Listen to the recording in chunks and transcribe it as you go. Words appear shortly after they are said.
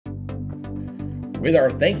With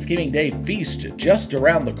our Thanksgiving Day feast just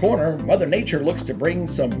around the corner, Mother Nature looks to bring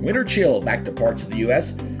some winter chill back to parts of the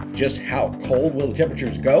U.S. Just how cold will the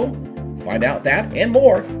temperatures go? Find out that and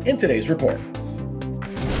more in today's report.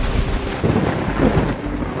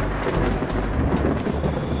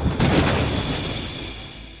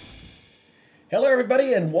 Hello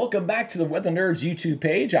everybody and welcome back to the Weather Nerds YouTube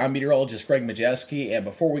page. I'm meteorologist Greg Majeski, and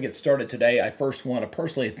before we get started today, I first want to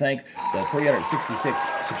personally thank the 366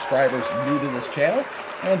 subscribers new to this channel,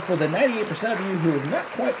 and for the 98% of you who have not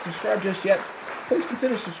quite subscribed just yet, please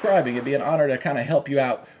consider subscribing. It'd be an honor to kind of help you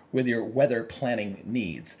out with your weather planning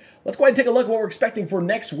needs. Let's go ahead and take a look at what we're expecting for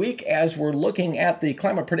next week as we're looking at the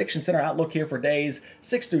Climate Prediction Center outlook here for days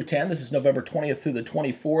 6 through 10. This is November 20th through the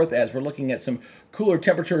 24th as we're looking at some cooler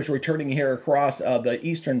temperatures returning here across the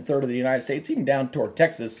eastern third of the United States, even down toward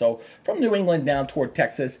Texas. So from New England down toward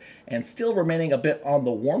Texas, and still remaining a bit on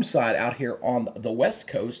the warm side out here on the west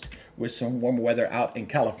coast with some warmer weather out in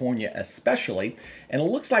California especially. And it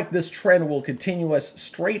looks like this trend will continue us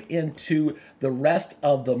straight into the rest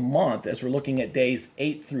of the month as we're looking at days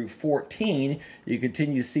 8 through 14. You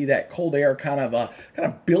continue to see that cold air kind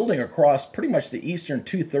of building across pretty much the eastern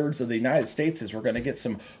two-thirds of the United States as we're going to get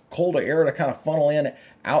some colder air to kind of funnel in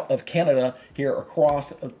out of Canada here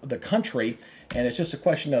across the country. And it's just a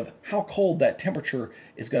question of how cold that temperature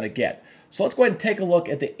is going to get. So let's go ahead and take a look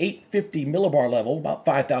at the 850 millibar level, about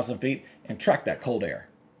 5,000 feet, and track that cold air.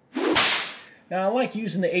 Now, I like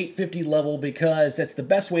using the 850 level because that's the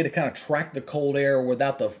best way to kind of track the cold air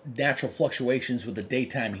without the natural fluctuations with the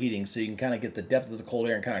daytime heating, so you can kind of get the depth of the cold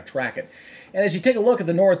air and kind of track it. And as you take a look at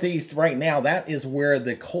the Northeast right now, that is where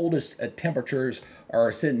the coldest temperatures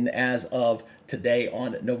are sitting as of today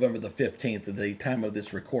on November the 15th, at the time of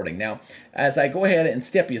this recording. Now, as I go ahead and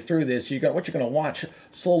step you through this, what you're going to watch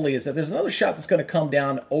slowly is that there's another shot that's going to come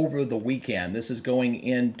down over the weekend. This is going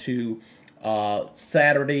into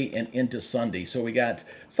Saturday and into Sunday. So we got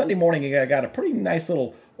Sunday morning, you got a pretty nice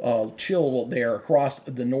little chill there across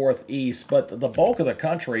the Northeast, but the bulk of the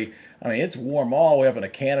country, I mean, it's warm all the way up into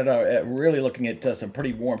Canada, really looking at some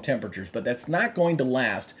pretty warm temperatures, but that's not going to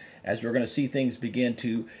last as we're going to see things begin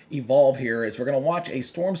to evolve here, as we're going to watch a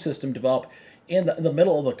storm system develop in the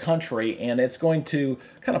middle of the country, and it's going to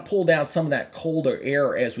kind of pull down some of that colder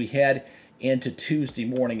air as we head into Tuesday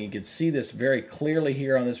morning. You can see this very clearly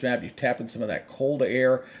here on this map. You tap in some of that cold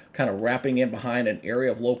air kind of wrapping in behind an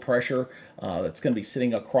area of low pressure that's going to be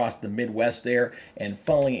sitting across the Midwest there and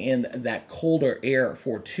funneling in that colder air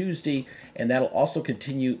for Tuesday, and that'll also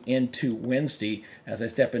continue into Wednesday. As I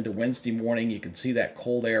step into Wednesday morning, you can see that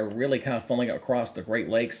cold air really kind of funneling across the Great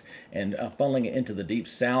Lakes and funneling it into the deep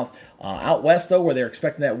south. Out west though, where they're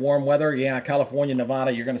expecting that warm weather, yeah, California,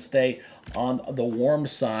 Nevada, you're going to stay on the warm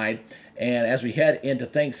side. And as we head into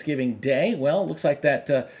Thanksgiving Day, well, it looks like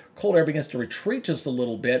that cold air begins to retreat just a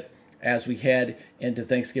little bit as we head into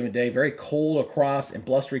Thanksgiving Day. Very cold across and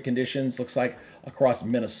blustery conditions, looks like across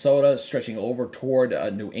Minnesota, stretching over toward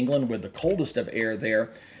New England with the coldest of air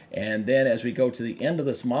there. And then as we go to the end of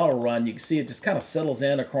this model run, you can see it just kind of settles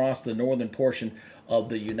in across the northern portion of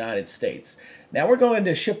the United States. Now we're going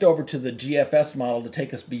to shift over to the GFS model to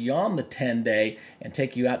take us beyond the 10-day and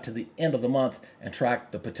take you out to the end of the month and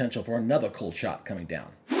track the potential for another cold shot coming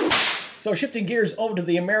down. So shifting gears over to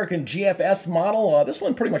the American GFS model, this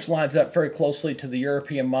one pretty much lines up very closely to the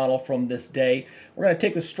European model from this day. We're going to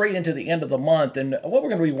take this straight into the end of the month, and what we're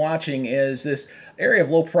going to be watching is this area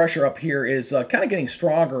of low pressure up here is kind of getting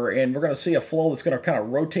stronger, and we're going to see a flow that's going to kind of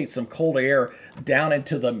rotate some cold air down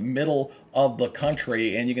into the middle of the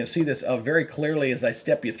country, and you can see this very clearly as I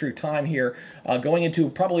step you through time here, going into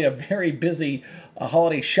probably a very busy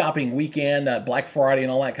holiday shopping weekend, Black Friday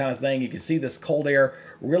and all that kind of thing. You can see this cold air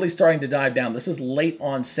really starting to dive down. This is late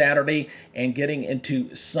on Saturday and getting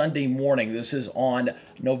into Sunday morning. This is on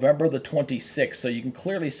November the 26th. So you can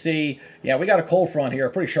clearly see, yeah, we got a cold front here,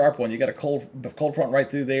 a pretty sharp one. You got a cold front right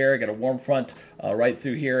through there. You got a warm front right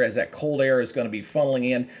through here as that cold air is going to be funneling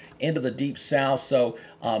in into the deep south. So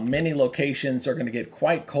many locations are going to get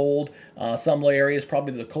quite cold. Some areas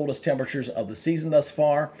probably the coldest temperatures of the season thus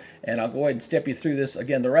far. And I'll go ahead and step you through this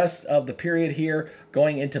again the rest of the period here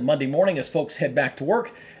going into Monday morning as folks head back to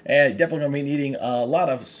work. And definitely going to be needing a lot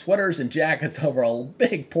of sweaters and jackets over a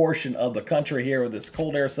big portion of the country here with this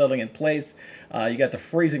cold air settling in place. You got the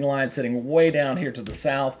freezing line sitting way down here to the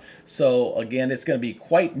south. So again, it's going to be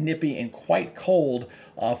quite nippy and quite cold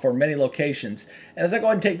for many locations. And as I go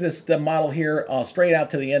ahead and take the model here straight out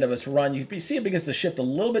to the end of its run, you see it begins to shift a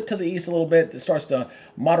little bit to the east a little bit. It starts to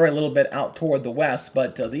moderate a little bit out toward the west,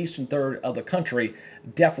 but the eastern third of the country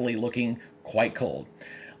definitely looking quite cold.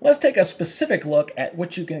 Let's take a specific look at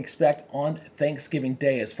what you can expect on Thanksgiving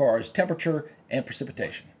Day as far as temperature and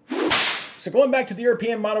precipitation. So going back to the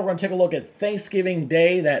European model, we're going to take a look at Thanksgiving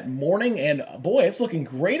Day that morning, and boy, it's looking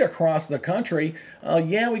great across the country.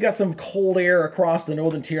 Yeah, we got some cold air across the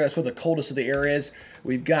northern tier. That's where the coldest of the air is.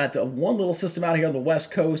 We've got one little system out here on the west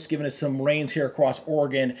coast giving us some rains here across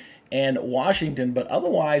Oregon and Washington, but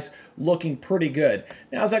otherwise looking pretty good.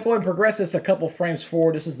 Now, as I go ahead and progress this a couple frames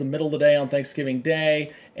forward, this is the middle of the day on Thanksgiving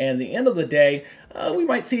Day, and the end of the day, we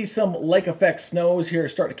might see some lake effect snows here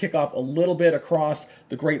start to kick off a little bit across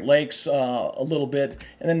the Great Lakes a little bit,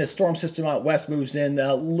 and then the storm system out west moves in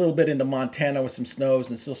a little bit into Montana with some snows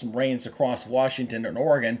and still some rains across Washington and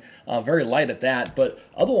Oregon. Very light at that, but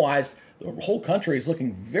otherwise, the whole country is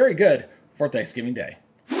looking very good for Thanksgiving Day.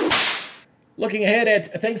 Looking ahead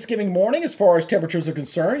at Thanksgiving morning, as far as temperatures are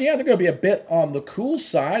concerned, yeah, they're going to be a bit on the cool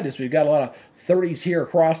side as we've got a lot of 30s here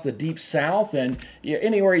across the deep south. And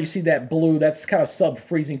anywhere you see that blue, that's kind of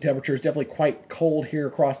sub-freezing temperatures, definitely quite cold here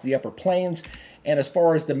across the upper plains. And as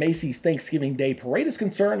far as the Macy's Thanksgiving Day Parade is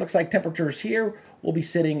concerned, looks like temperatures here will be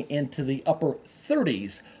sitting into the upper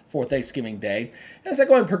 30s for Thanksgiving Day. As I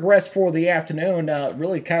go ahead and progress for the afternoon,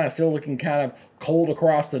 really kind of still looking kind of cold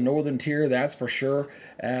across the northern tier, that's for sure.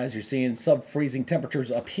 As you're seeing sub-freezing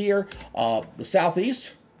temperatures up here. The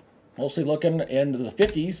southeast, mostly looking into the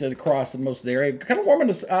 50s and across most of the area. Kind of warming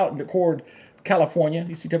us out toward California.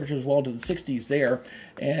 You see temperatures well into the 60s there.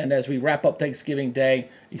 And as we wrap up Thanksgiving Day,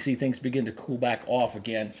 you see things begin to cool back off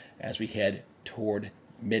again as we head toward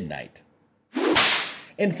midnight.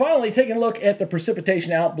 And finally, taking a look at the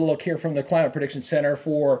precipitation outlook here from the Climate Prediction Center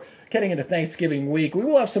for getting into Thanksgiving week. We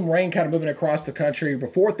will have some rain kind of moving across the country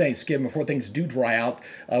before Thanksgiving, before things do dry out.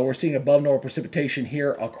 We're seeing above normal precipitation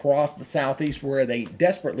here across the southeast where they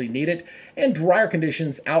desperately need it, and drier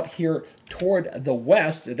conditions out here toward the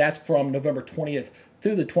west. That's from November 20th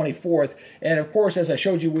through the 24th. And of course, as I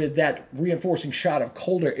showed you with that reinforcing shot of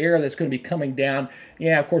colder air that's going to be coming down,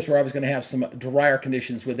 yeah, of course, we're always going to have some drier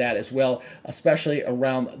conditions with that as well, especially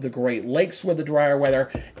around the Great Lakes with the drier weather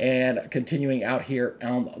and continuing out here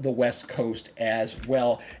on the west coast as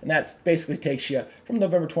well. And that basically takes you from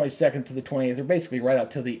November 22nd to the 20th, or basically right out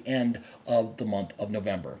to the end of the month of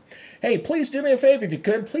November. Hey, please do me a favor if you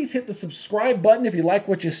could. Please hit the subscribe button if you like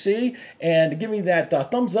what you see, and give me that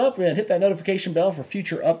thumbs up and hit that notification bell for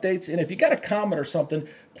future updates. And if you got a comment or something,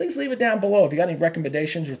 please leave it down below. If you got any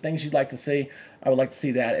recommendations or things you'd like to see, I would like to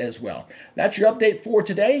see that as well. That's your update for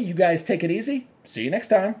today. You guys take it easy. See you next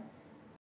time.